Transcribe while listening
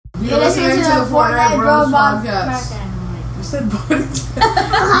You're listening to the Fortnite Bros podcast. You said bonus.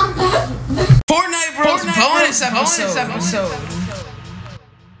 Fortnite Bros bonus episode.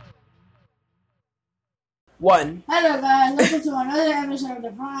 One. Hello guys, welcome to another episode of the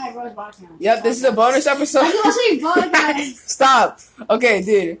Fortnite Bros podcast. Yep, this is a bonus episode. I was saying bonus. Stop. Okay,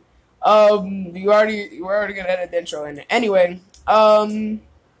 dude. We're already gonna edit the intro in. Anyway,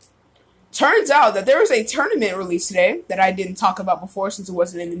 turns out that there was a tournament released today that I didn't talk about before since it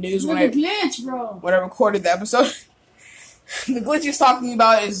wasn't in the news when I recorded the episode. The glitch he's talking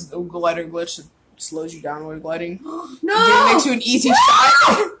about is a glider glitch that slows you down while you're gliding. No! It makes you an easy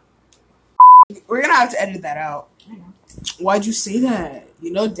shot. We're gonna have to edit that out. Why'd you say that?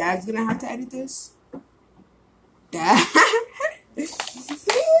 You know Dad's gonna have to edit this? Dad?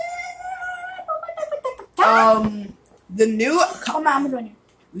 The new...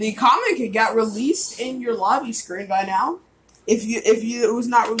 The comic got released in your lobby screen by now. If it was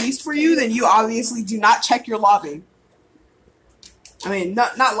not released for you, then you obviously do not check your lobby. I mean,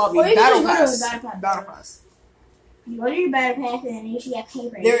 not lobby, Battle Pass. Battle Pass. You go to your Battle Pass and then you see a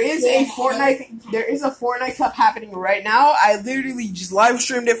paper. There is a Fortnite Cup happening right now. I literally just live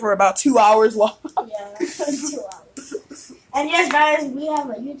streamed it for about 2 hours long. Yeah, 2 hours. And yes, guys, we have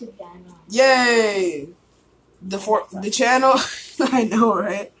a YouTube channel. Yay! The channel, I know,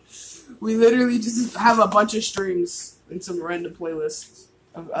 right? We literally just have a bunch of streams and some random playlists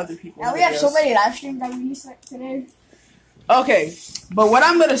of other people's And we have so many live streams that we used today. Okay, but what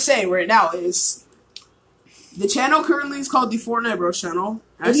I'm gonna say right now is the channel currently is called the Fortnite Bros channel.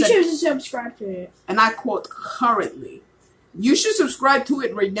 And you should subscribe to it. And I quote currently. You should subscribe to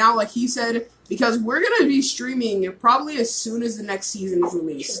it right now, like he said, because we're gonna be streaming probably as soon as the next season is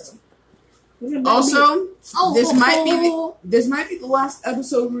released. Also, this might be the last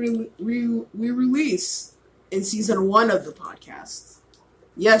episode we release in season 1 of the podcast.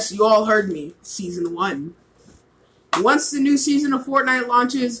 Yes, you all heard me. Season 1. Once the new season of Fortnite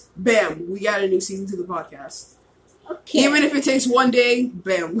launches, bam, we got a new season to the podcast. Okay. Even if it takes one day,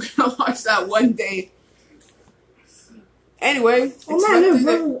 bam, we're gonna launch that one day. Anyway,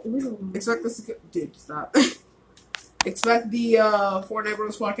 expect this to dude, stop. Expect the Fortnite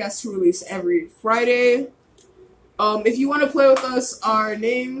Bros podcast to release every Friday. If you want to play with us, our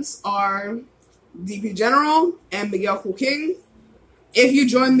names are DP General and Miguel Cool King. If you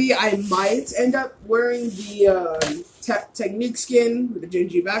join me, I might end up wearing the Technique skin with the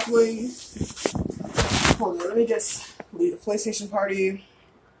JG backbling. Hold on, let me just leave the PlayStation party.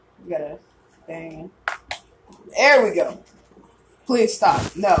 We got a thing. There we go. Please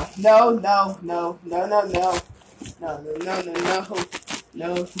stop. No.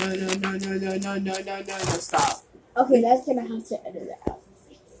 Stop. Okay, that's gonna have to edit it out.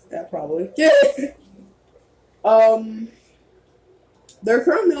 Yeah, probably. There are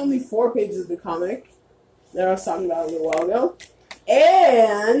currently only 4 pages of the comic that I was talking about a little while ago.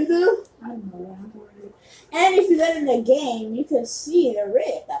 And if you get in the game, you can see the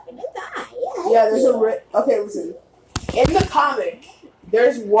rift up in the sky. Yeah, there's a rift. Okay, listen. In the comic,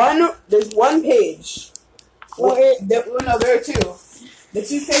 there's one page. There are 2. The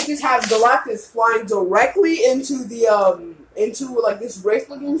 2 pages have Galactus flying directly into the into like this rift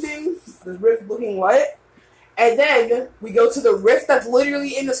looking thing, this rift looking what? And then we go to the rift that's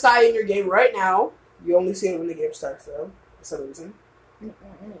literally in the sky in your game right now. You only see it when the game starts, though, for some reason.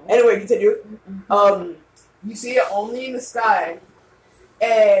 Anyway, continue. You see it only in the sky,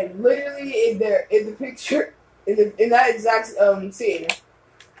 and literally in the picture, in that exact scene,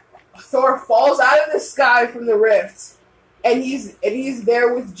 Thor falls out of the sky from the rift, and he's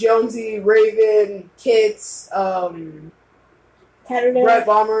there with Jonesy, Raven, Kits, Red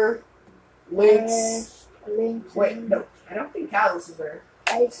Bomber, Lynx. Wait, no, I don't think Catalyst is there.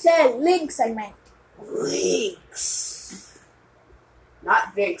 I said Lynx, I meant. Lynx.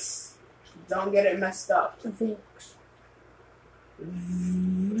 Not Vinx. Don't get it messed up. Vinx.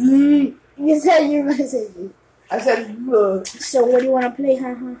 You said you were going to say Vinx. I said, So what do you want to play? I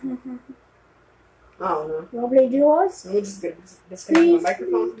don't know. You want to play duos? Let me just disconnect my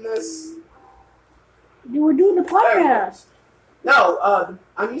microphone from this. You were doing the podcast. No,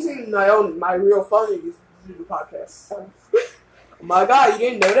 I'm using my real phone to do the podcast. Oh my god, you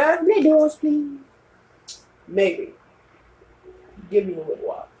didn't know that? Play duos, please. Maybe. Give me a little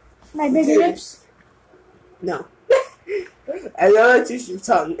while. My baby lips? No. I know that you your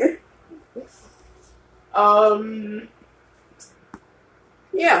tongue.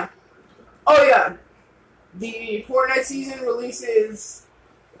 Yeah. Oh yeah. The Fortnite season releases.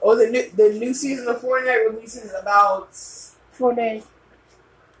 Oh, the new season of Fortnite releases about 4 days.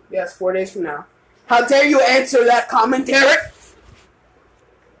 Yes, 4 days from now. How dare you answer that commentary?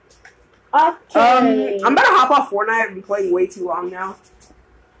 Okay. I'm about to hop off Fortnite. I've been playing way too long now.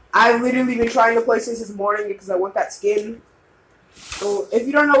 I've literally been trying to play since this morning because I want that skin. So if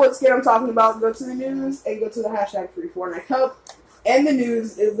you don't know what skin I'm talking about, go to the news and go to the hashtag Free Fortnite Cup. And the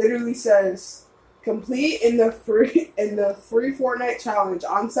news, it literally says complete in the free Fortnite challenge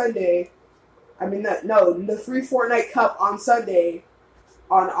on Sunday. The Free Fortnite Cup on Sunday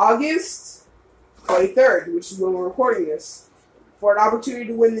on August 23rd, which is when we're recording this, for an opportunity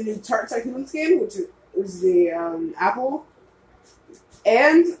to win the new Tart Tycoon skin, which is the apple,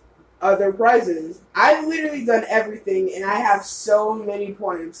 and other prizes. I've literally done everything, and I have so many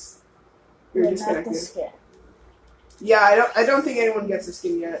points. You're disconnected. Yeah, I don't think anyone gets the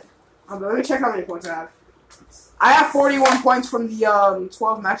skin yet. Let me check how many points I have. I have 41 points from the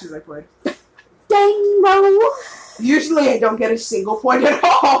 12 matches I played. Dang, bro. Usually I don't get a single point at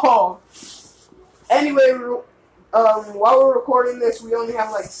all. Anyway, while we're recording this, we only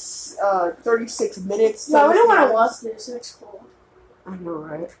have like 36 minutes. No, we don't want to watch this. It's cool. I know,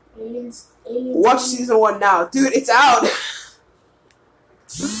 right? Aliens. Watch season 1 now. Dude, it's out!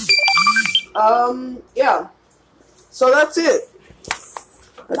 Yeah. So that's it.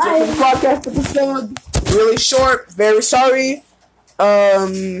 That's it for the podcast episode. Really short. Very sorry.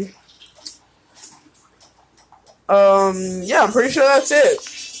 Yeah, I'm pretty sure that's it.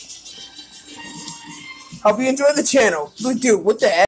 Hope you enjoyed the channel. Dude, what the heck?